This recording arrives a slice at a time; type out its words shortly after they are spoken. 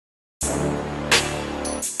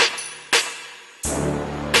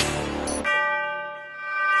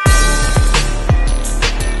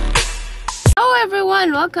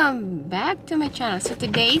everyone, welcome back to my channel. So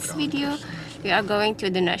today's video, we are going to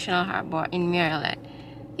the National Harbor in Maryland.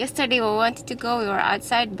 Yesterday we wanted to go, we were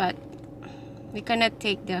outside, but we cannot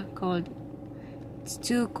take the cold. It's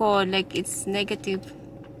too cold, like it's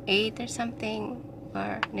 -8 or something,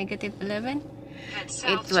 or -11.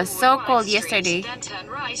 It was so cold yesterday.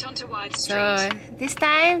 So this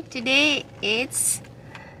time, today, it's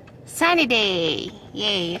sunny day.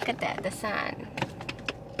 Yay, look at that, the sun.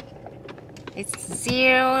 It's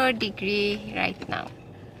 0 degree right now.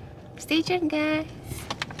 Stay tuned, guys.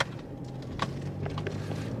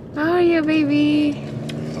 How are you, baby?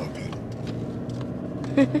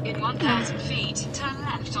 In 1,000 feet, turn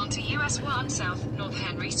left onto US 1 South North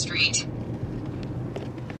Henry Street.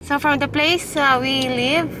 So from the place we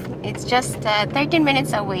live, it's just 13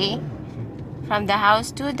 minutes away from the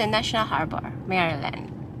house to the National Harbor,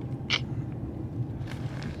 Maryland.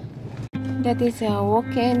 That is a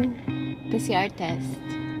walk-in PCR test.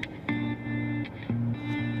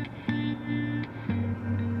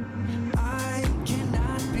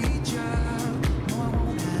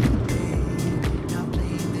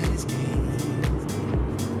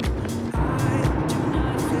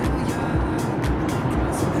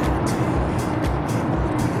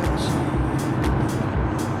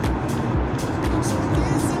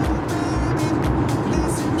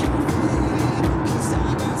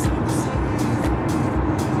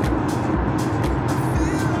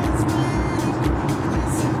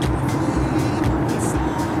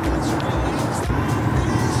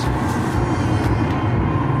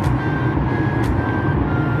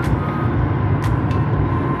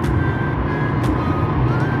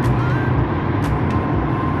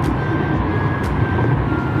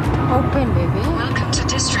 Open, baby. Welcome to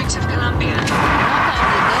District of Columbia.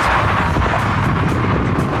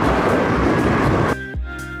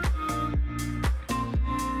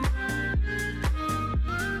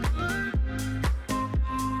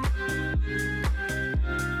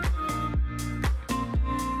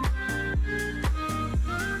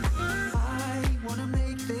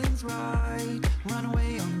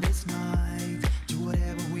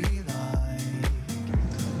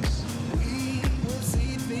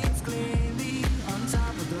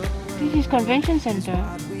 This is Convention Center.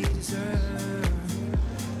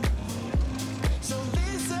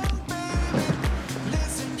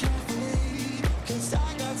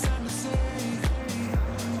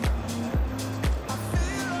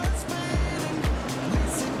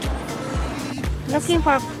 Looking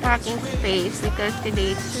for parking space because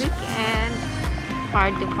today is weekend.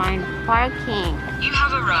 Hard to find parking. You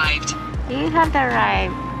have arrived. You have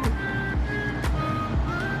arrived.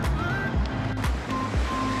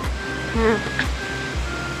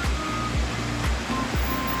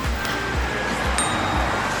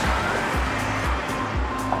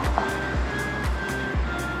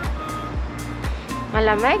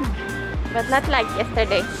 Malamig, but not like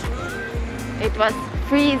yesterday. It was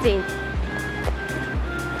freezing.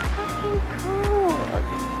 Fucking cold.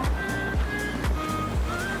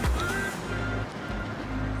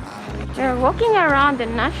 We're walking around the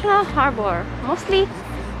National Harbor. Mostly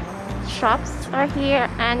shops are here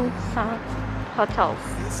and some hotels.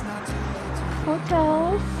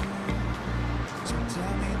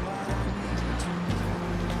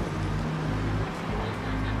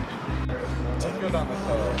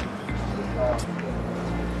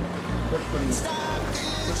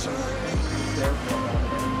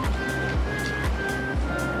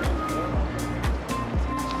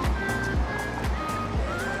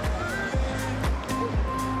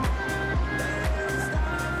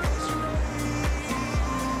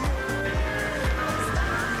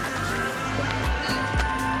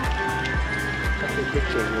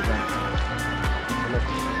 Picture with them.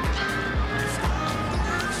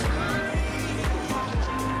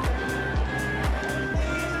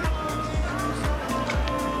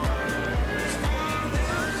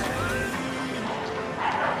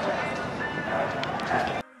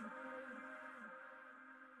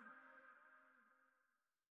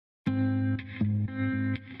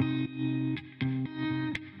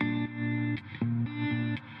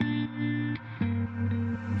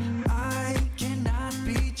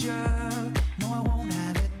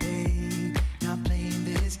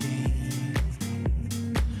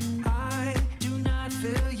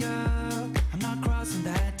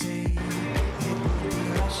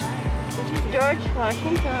 George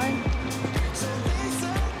Washington.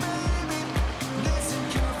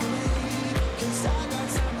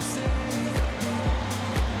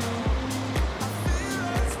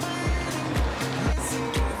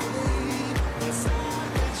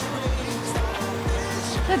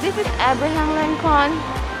 So this is Abraham Lincoln.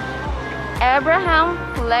 Abraham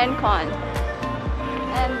Lincoln.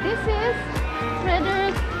 And this is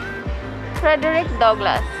Frederick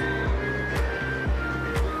Douglass.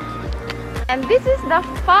 And this is the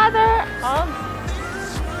father of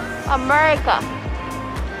America,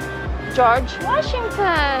 George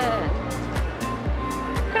Washington.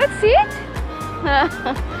 Can you see it?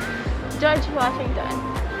 George Washington.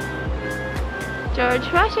 George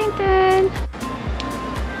Washington.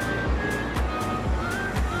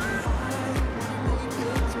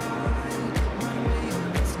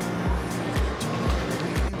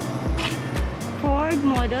 Ford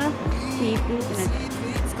Model T2.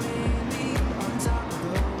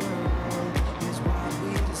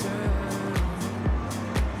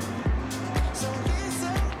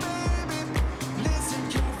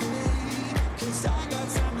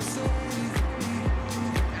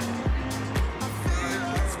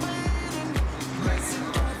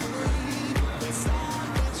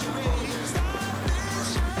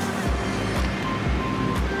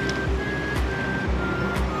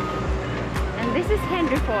 This is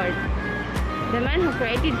Henry Ford, the man who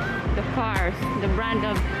created the cars. The brand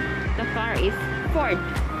of the car is Ford.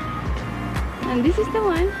 And this is the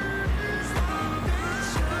one.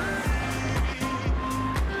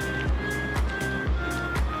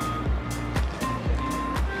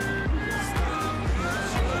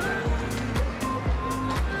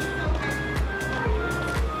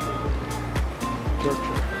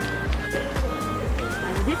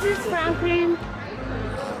 And this is Franklin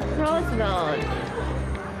Roosevelt.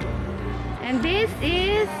 And this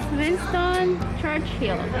is Winston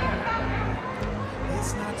Churchill.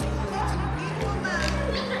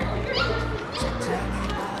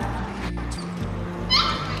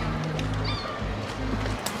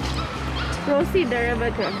 Rosie the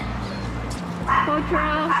Riveter,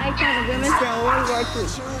 cultural icon of women from World War II.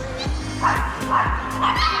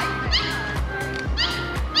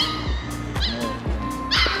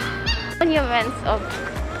 Monuments of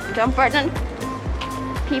the important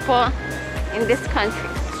people in this country.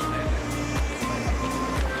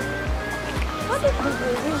 What is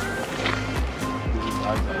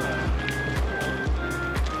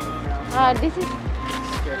this? This is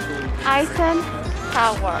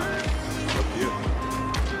Eisenhower.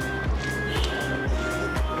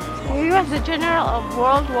 He was the general of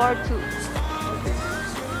World War II.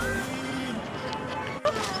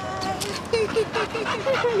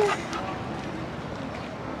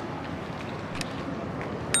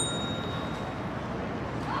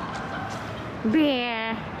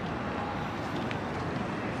 Bear,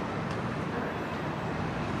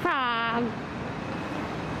 frog,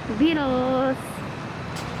 beetles.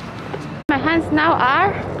 My hands now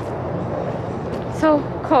are so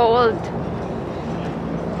cold.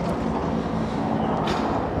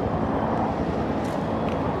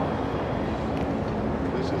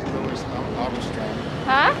 This is Louis Armstrong.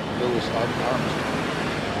 Huh? Louis Armstrong.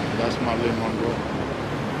 That's Marilyn Monroe.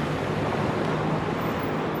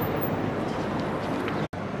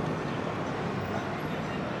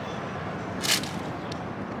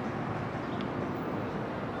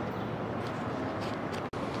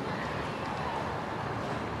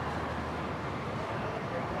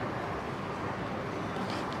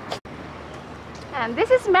 And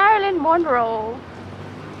this is Marilyn Monroe.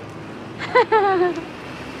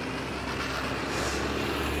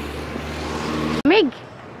 Mig,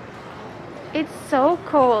 it's so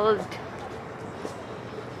cold.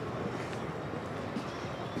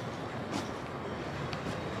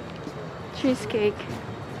 Cheesecake.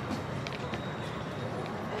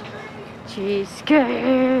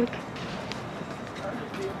 Cheesecake.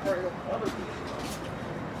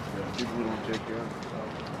 People don't take care of it.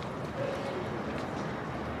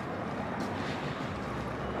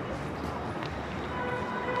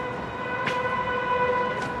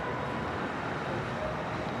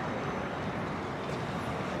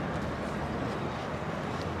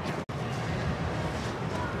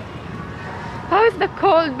 How is the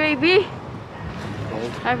cold, baby?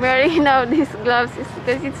 Cold. I'm wearing now these gloves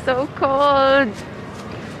because it's so cold.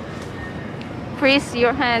 Freeze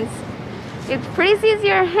your hands. It freezes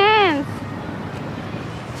your hands.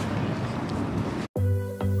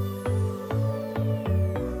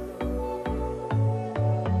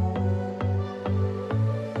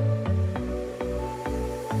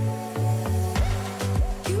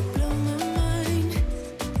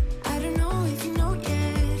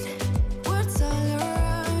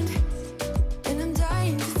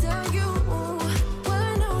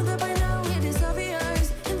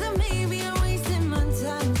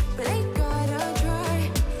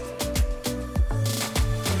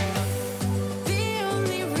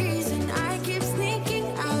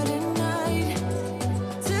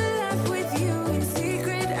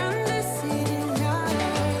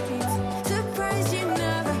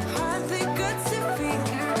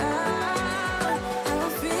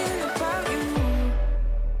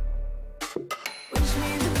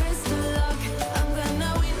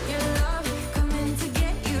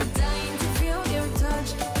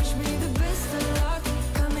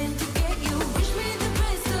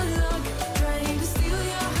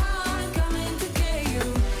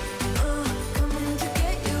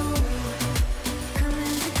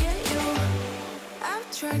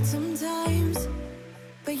 times,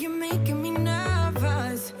 but you're making me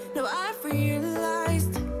nervous. No, I've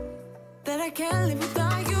realized that I can't live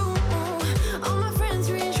without you. All my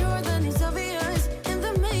friends reassure that it's obvious, and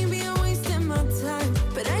that maybe I'm wasting my time,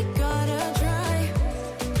 but I gotta try.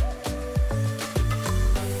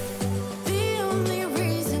 The only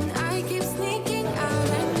reason I keep sneaking out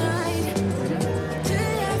at night to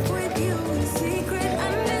laugh with you in secret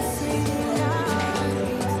under city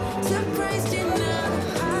lights. Surprised you never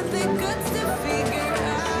had the guts to figure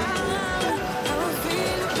out how I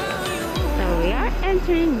feel about you. So we are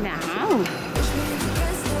entering now.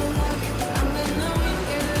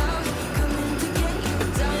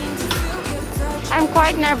 I'm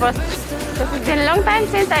quite nervous because it's been a long time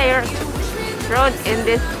since I rode in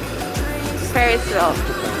this Ferris wheel.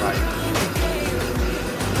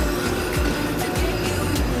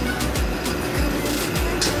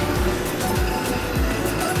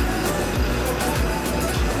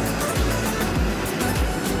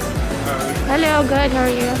 Hello, good, how are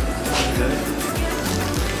you?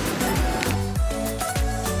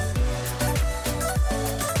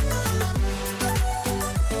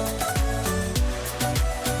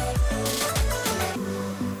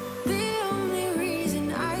 The only reason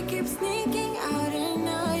I keep sneaking out at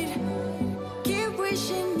night, keep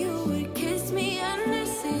wishing you would kiss me under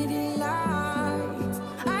city lights.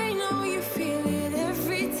 I know you feel it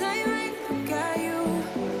every time I look at you.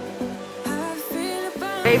 How I feel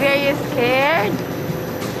about Baby, are you scared?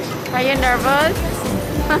 Are you nervous?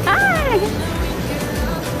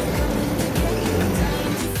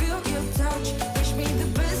 dying to feel your touch. Wish me the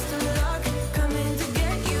best of luck, coming to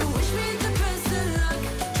get you. Wish me the best of luck,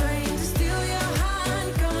 trying to steal your heart,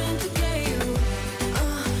 coming to get you.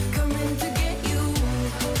 Coming to get you,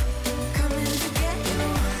 coming to get you.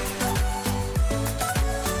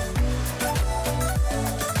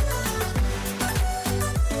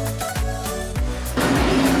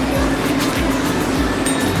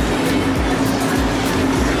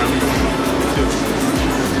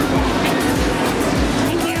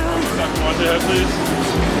 Thank you. Want to have, please?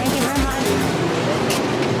 Thank you very much.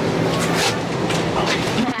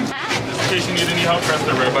 Just in case you need any help, press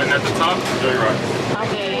the red button at the top. Enjoy your ride.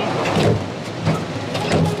 Okay.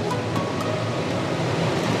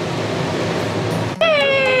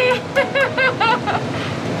 Hey!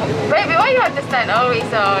 Baby, why you have to stand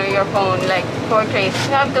always on your phone like portraits?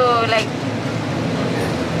 You have to like.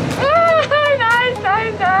 Nice.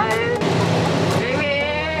 Baby,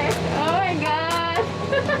 oh my God.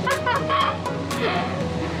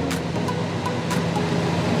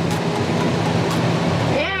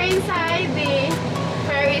 We are inside the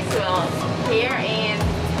Ferris wheel here in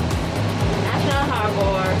National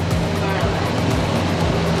Harbor, Maryland.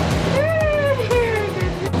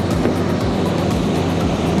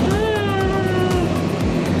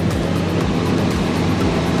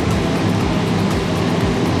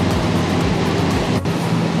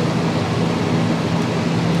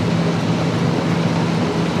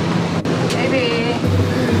 Baby.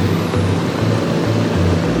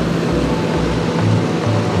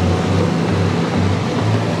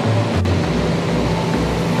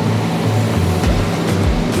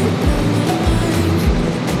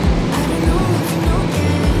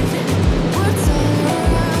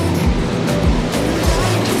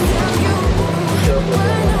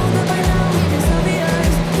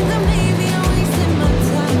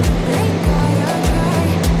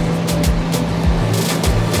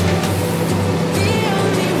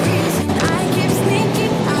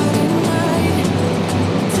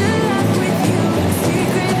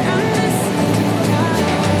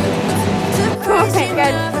 Oh my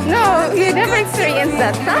God. No, you never experienced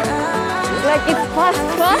that, huh? Like it's fast.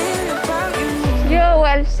 You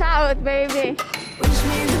will shout, baby. Wish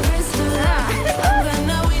me the best of luck. I'm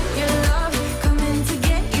gonna win your love, coming to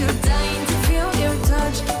get you, dying to feel your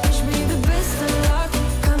touch. Wish me the best of luck,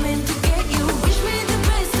 coming to get you. Wish me the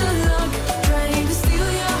best of luck, trying to steal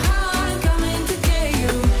your heart, coming to get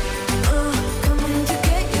you. Coming to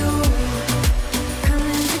get you,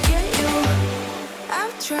 coming to get you.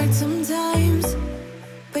 I've tried sometimes,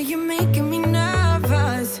 but you're making me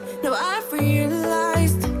nervous. No, I've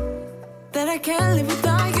realized that I can't live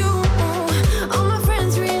without you. All my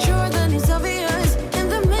friends reassure that it's obvious, and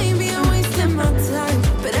that maybe I'm wasting my time,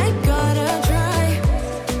 but I gotta try.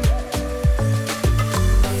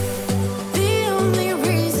 The only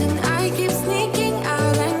reason I keep sneaking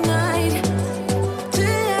out at night to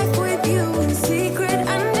laugh with you in secret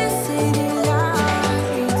under city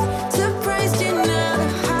lights. Surprised you never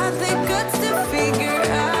had the guts to figure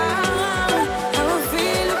out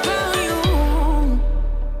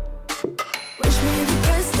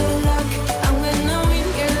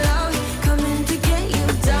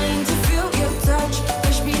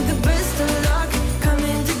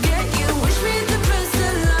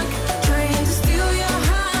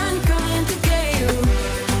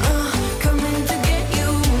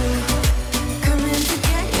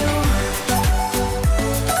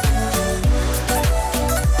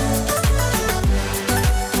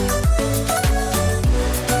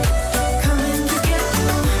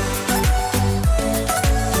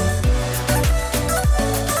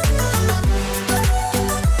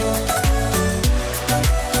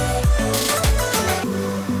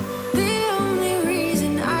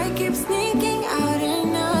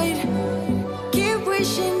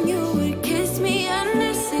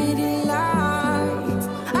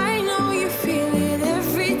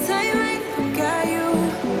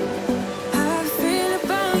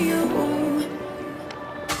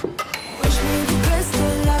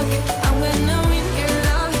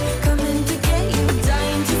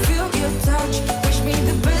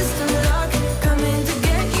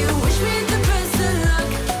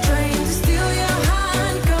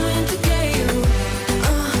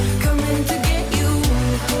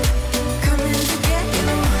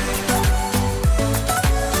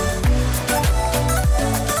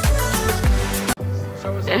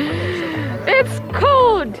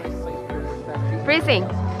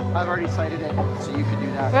I've already cited it, so you could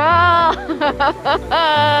do that. Wow!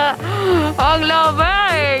 Ang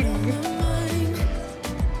lamig!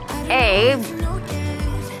 Abe!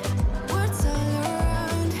 What's all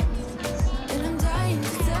around? And I'm dying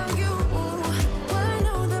to tell you. Well, I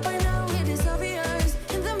know that by now it is obvious,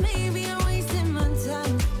 and that maybe I'm wasting my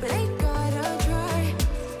time, but I gotta try.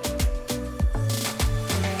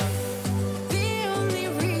 The only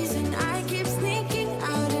reason I keep sneaking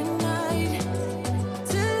out at night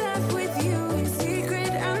to laugh with you in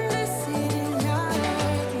secret under city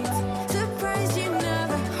lights. Surprised you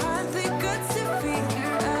never had the guts to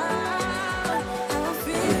figure out how I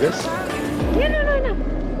feel This? about you. Yeah, no.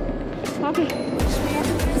 Okay.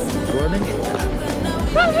 Running?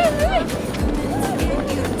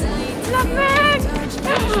 Lamig!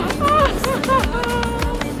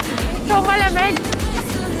 So malamig!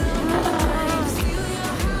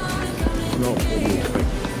 No.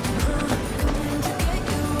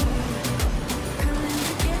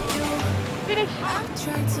 Finish. I've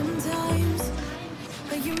tried sometimes,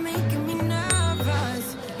 but you're making me nervous.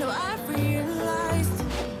 No, I've realized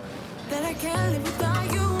that I can't live without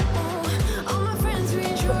you. All my friends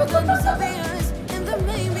reassure that it's obvious, and that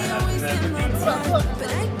maybe I'm wasting my time, but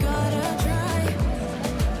I got